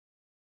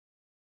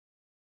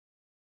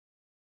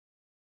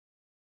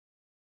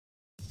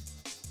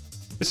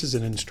This is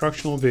an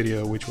instructional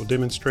video which will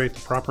demonstrate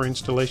the proper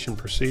installation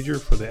procedure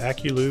for the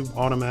Acculube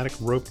automatic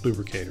rope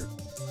lubricator.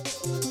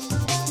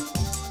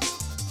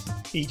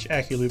 Each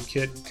Acculube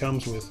kit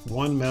comes with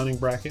one mounting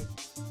bracket,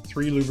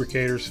 3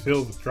 lubricators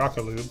filled with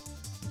Draka Lube,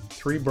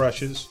 3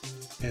 brushes,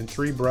 and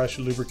 3 brush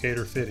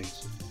lubricator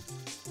fittings.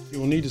 You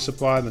will need to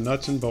supply the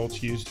nuts and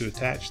bolts used to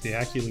attach the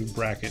Acculube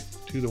bracket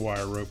to the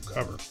wire rope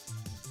cover.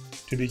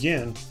 To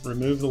begin,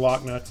 remove the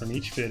lock nut from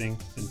each fitting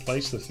and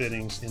place the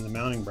fittings in the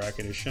mounting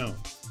bracket as shown.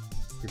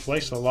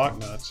 Replace the lock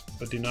nuts,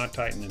 but do not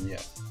tighten them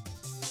yet.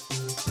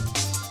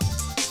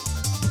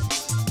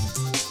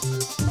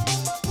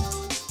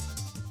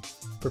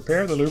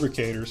 Prepare the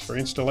lubricators for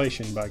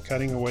installation by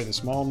cutting away the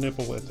small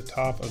nipple at the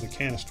top of the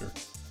canister.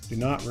 Do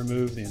not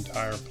remove the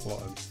entire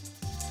plug.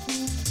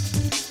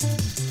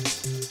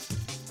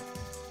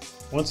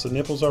 Once the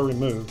nipples are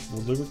removed,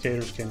 the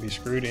lubricators can be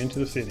screwed into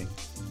the fitting.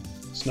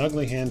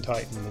 Snugly hand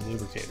tighten the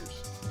lubricators.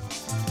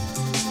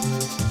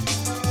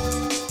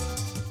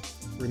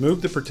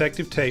 Remove the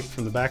protective tape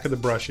from the back of the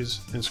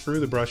brushes and screw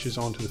the brushes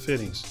onto the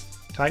fittings,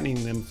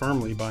 tightening them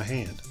firmly by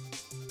hand.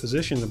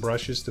 Position the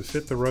brushes to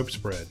fit the rope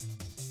spread.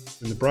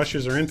 When the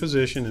brushes are in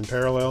position and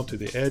parallel to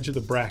the edge of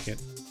the bracket,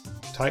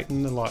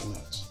 tighten the lock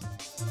nuts.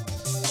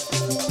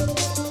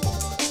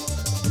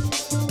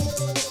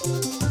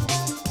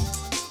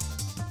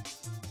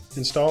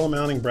 Install a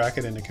mounting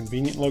bracket in a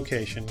convenient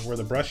location where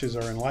the brushes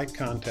are in light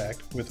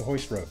contact with the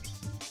hoist ropes.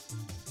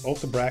 Bolt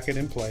the bracket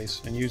in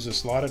place and use the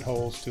slotted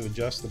holes to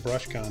adjust the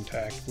brush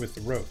contact with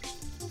the ropes.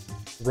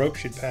 The rope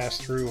should pass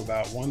through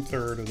about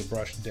 1/3 of the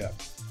brush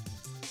depth.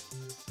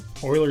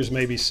 Oilers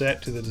may be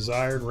set to the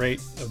desired rate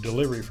of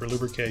delivery for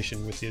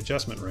lubrication with the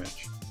adjustment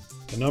wrench.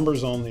 The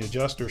numbers on the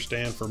adjuster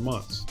stand for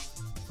months.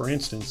 For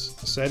instance,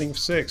 a setting of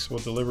 6 will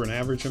deliver an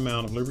average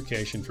amount of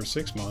lubrication for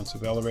 6 months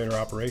of elevator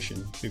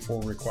operation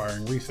before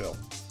requiring refill.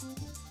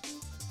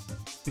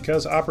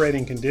 Because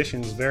operating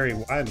conditions vary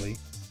widely,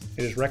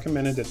 it is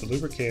recommended that the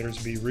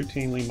lubricators be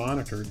routinely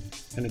monitored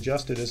and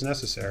adjusted as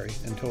necessary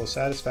until a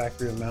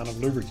satisfactory amount of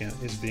lubricant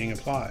is being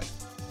applied.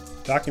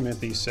 Document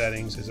these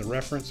settings as a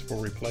reference for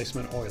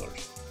replacement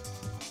oilers.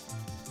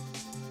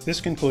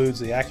 This concludes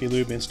the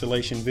Acculube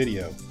installation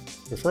video.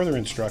 For further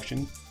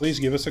instruction, please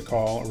give us a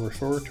call or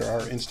refer to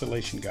our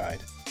installation guide.